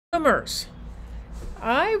Rumors.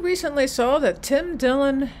 I recently saw that Tim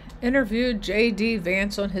Dillon interviewed J.D.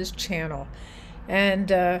 Vance on his channel.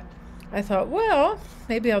 And I thought, well,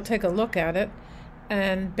 maybe I'll take a look at it.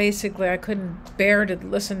 And basically, I couldn't bear to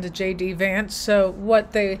listen to J.D. Vance. So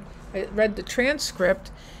I read the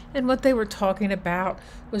transcript, and what they were talking about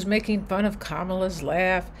was making fun of Kamala's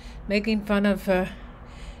laugh, making fun of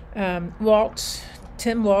Tim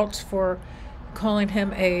Waltz, for calling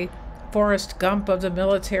him a Forrest Gump of the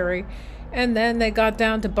military. And then they got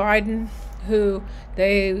down to Biden, who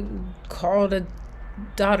they called a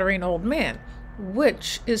doddering old man,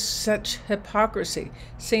 which is such hypocrisy,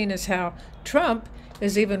 seeing as how Trump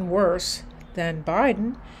is even worse than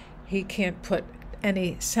Biden. He can't put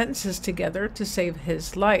any sentences together to save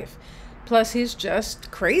his life. Plus, he's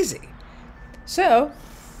just crazy. So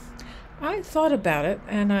I thought about it,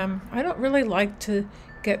 and I don't really like to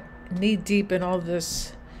get knee deep in all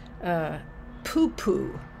this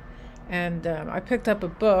poo-poo. And I picked up a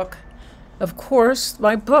book. Of course,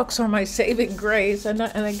 my books are my saving grace. And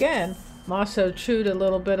again, I'm also chewed a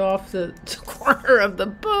little bit off the corner of the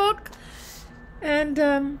book.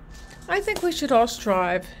 And I think we should all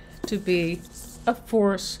strive to be a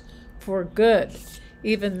force for good,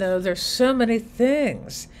 even though there's so many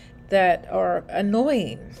things that are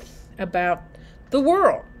annoying about the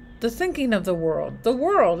world, the thinking of the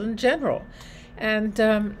world in general. And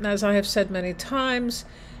as I have said many times,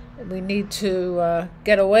 we need to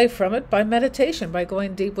get away from it by meditation, by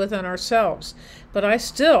going deep within ourselves. But I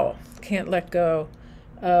still can't let go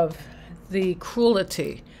of the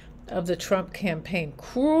cruelty of the Trump campaign.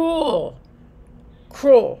 Cruel.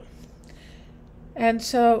 And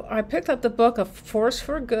so I picked up the book, A Force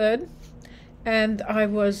for Good, and I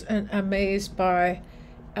was amazed by,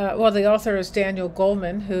 the author is Daniel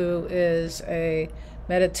Goleman, who is a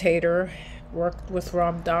meditator, worked with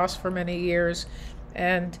Ram Dass for many years,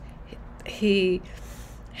 and he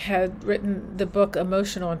had written the book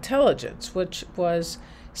Emotional Intelligence, which was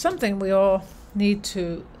something we all need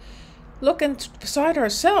to look inside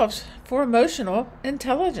ourselves for emotional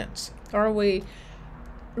intelligence. Are we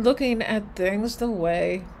looking at things the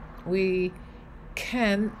way we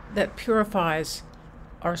can that purifies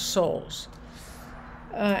our souls?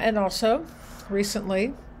 And also,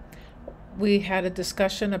 recently, we had a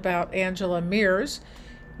discussion about Angela Mears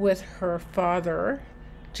with her father,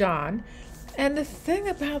 John. And the thing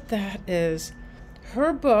about that is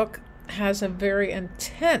her book has a very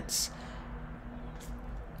intense,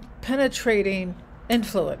 penetrating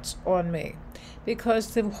influence on me,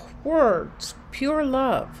 because the words pure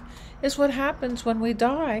love is what happens when we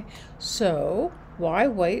die. So why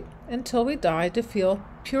wait until we die to feel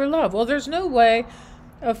pure love? Well, there's no way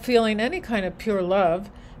of feeling any kind of pure love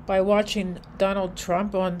by watching Donald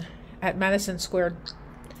Trump at Madison Square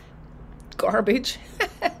garbage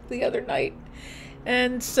the other night.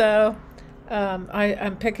 And so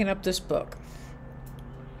I'm picking up this book.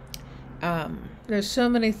 There's so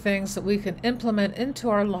many things that we can implement into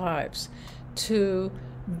our lives to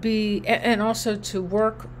be, and also to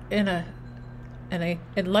work in a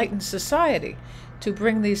enlightened society to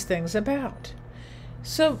bring these things about.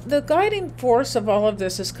 So the guiding force of all of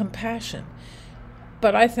this is compassion.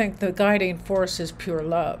 But I think the guiding force is pure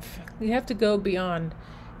love. You have to go beyond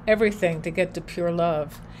everything to get to pure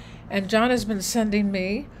love. And John has been sending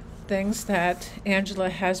me things that Angela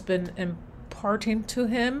has been imparting to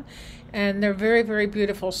him, and they're very, very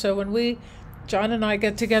beautiful. So when John and I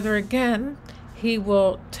get together again, he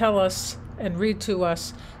will tell us and read to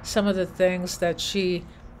us some of the things that she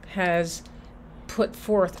has put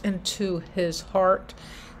forth into his heart.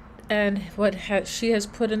 And what she has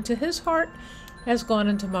put into his heart has gone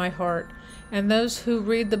into my heart. And those who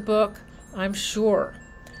read the book, I'm sure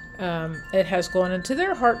it has gone into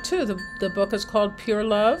their heart too. The book is called Pure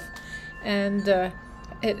Love, and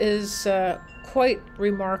it is quite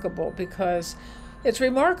remarkable, because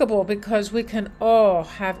we can all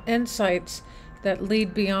have insights that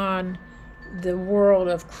lead beyond the world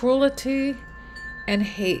of cruelty and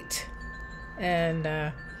hate.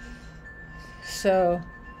 And so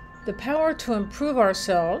the power to improve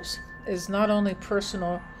ourselves is not only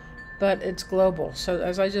personal, but it's global. So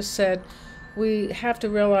as I just said, we have to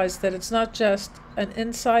realize that it's not just an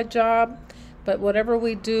inside job, but whatever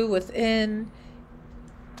we do within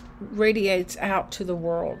radiates out to the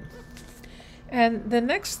world. And the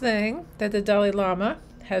next thing that the Dalai Lama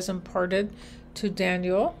has imparted to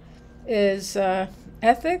Daniel is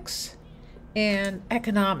ethics and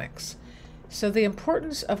economics. So the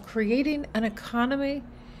importance of creating an economy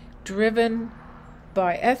driven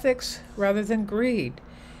by ethics rather than greed.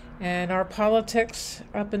 And our politics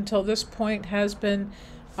up until this point has been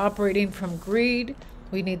operating from greed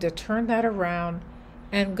We need to turn that around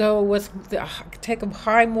and take a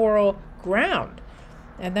high moral ground,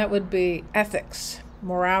 and that would be ethics,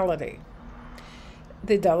 morality.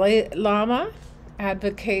 The Dalai Lama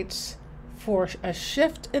advocates for a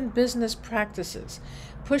shift in business practices,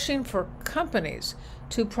 pushing for companies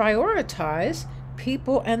to prioritize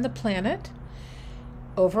people and the planet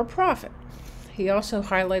over profit. He also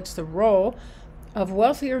highlights the role of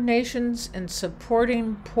wealthier nations in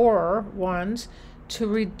supporting poorer ones to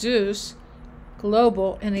reduce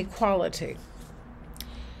global inequality.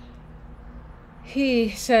 He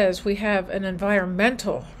says we have an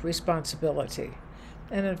environmental responsibility.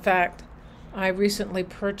 And in fact, I recently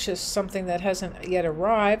purchased something that hasn't yet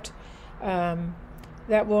arrived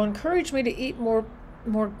that will encourage me to eat more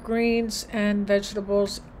greens and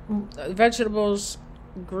vegetables,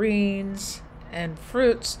 greens, and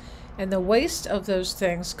fruits. And the waste of those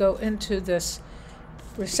things go into this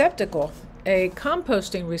receptacle, a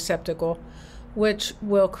composting receptacle, which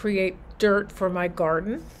will create dirt for my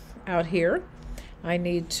garden out here. I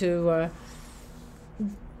need to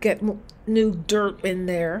get new dirt in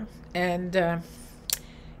there, and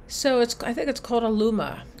so I think it's called a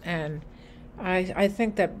Luma, and I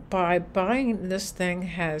think that by buying this thing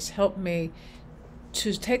has helped me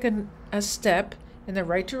to take a step in the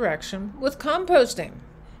right direction with composting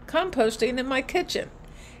in my kitchen.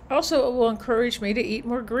 Also, it will encourage me to eat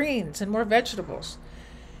more greens and more vegetables.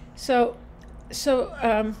 So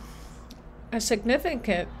a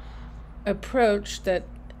significant approach that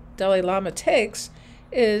Dalai Lama takes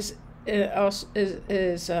is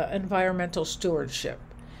environmental stewardship.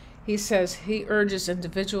 He says he urges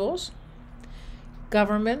individuals,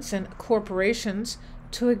 governments, and corporations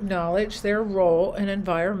to acknowledge their role in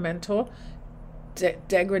environmental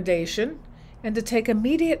degradation and to take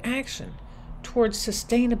immediate action towards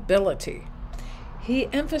sustainability. He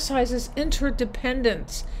emphasizes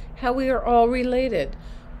interdependence, how we are all related.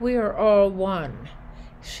 We are all one.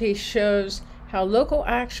 She shows how local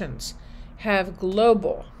actions have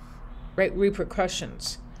global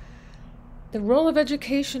repercussions. The role of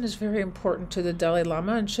education is very important to the Dalai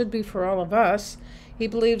Lama and should be for all of us. He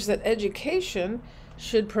believes that education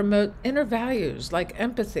should promote inner values like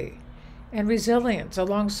empathy and resilience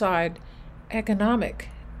alongside economic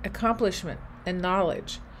accomplishment and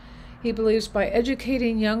knowledge. He believes by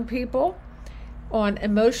educating young people on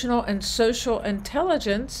emotional and social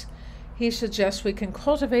intelligence, he suggests we can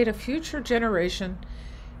cultivate a future generation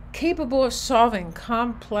capable of solving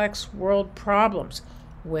complex world problems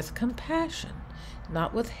with compassion,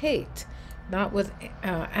 not with hate, not with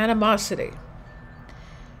animosity.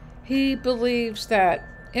 He believes that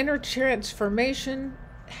inner transformation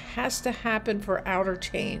has to happen for outer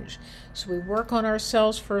change. So we work on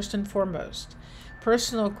ourselves first and foremost.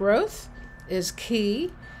 Personal growth is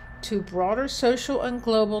key to broader social and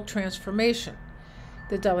global transformation.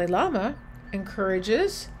 The Dalai Lama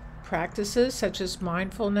encourages practices such as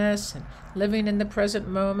mindfulness and living in the present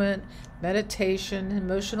moment, meditation,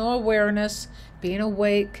 emotional awareness, being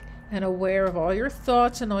awake and aware of all your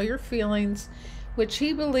thoughts and all your feelings, which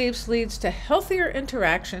he believes leads to healthier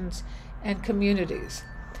interactions and communities.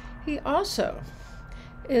 He also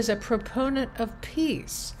is a proponent of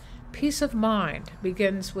peace. Peace of mind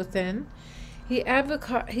begins within. He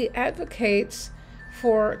advocates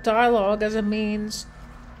for dialogue as a means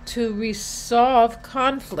to resolve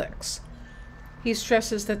conflicts. He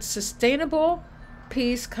stresses that sustainable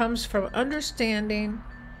peace comes from understanding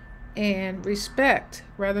and respect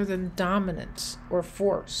rather than dominance or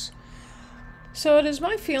force. So it is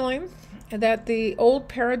my feeling that the old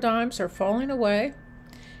paradigms are falling away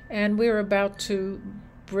and we're about to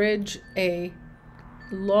bridge a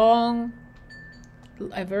very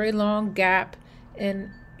long gap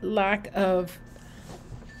in lack of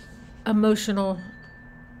emotional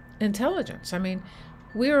intelligence. I mean,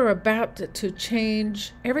 we are about to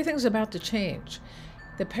change, everything's about to change.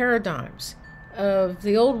 The paradigms of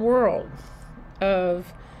the old world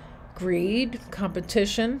of greed,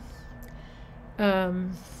 competition,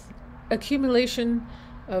 accumulation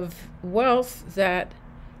of wealth that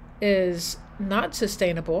is not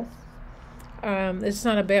sustainable. It's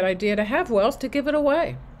not a bad idea to have wealth, to give it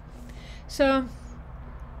away. So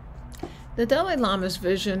the Dalai Lama's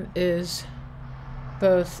vision is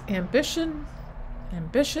both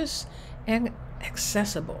ambitious, and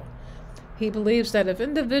accessible. He believes that if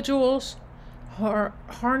individuals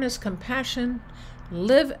harness compassion,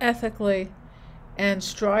 live ethically, and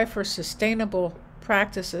strive for sustainable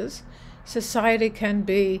practices, society can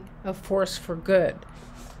be a force for good.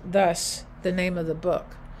 Thus, the name of the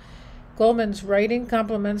book. Goldman's writing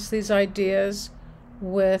complements these ideas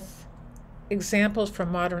with examples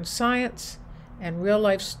from modern science and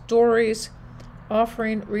real-life stories,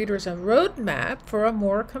 offering readers a roadmap for a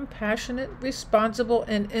more compassionate, responsible,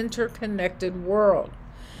 and interconnected world.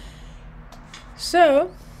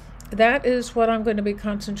 So that is what I'm going to be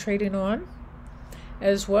concentrating on,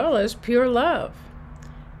 as well as pure love.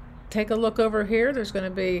 Take a look over here. There's going to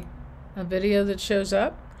be a video that shows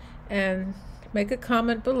up, and make a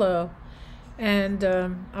comment below, and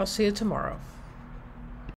I'll see you tomorrow.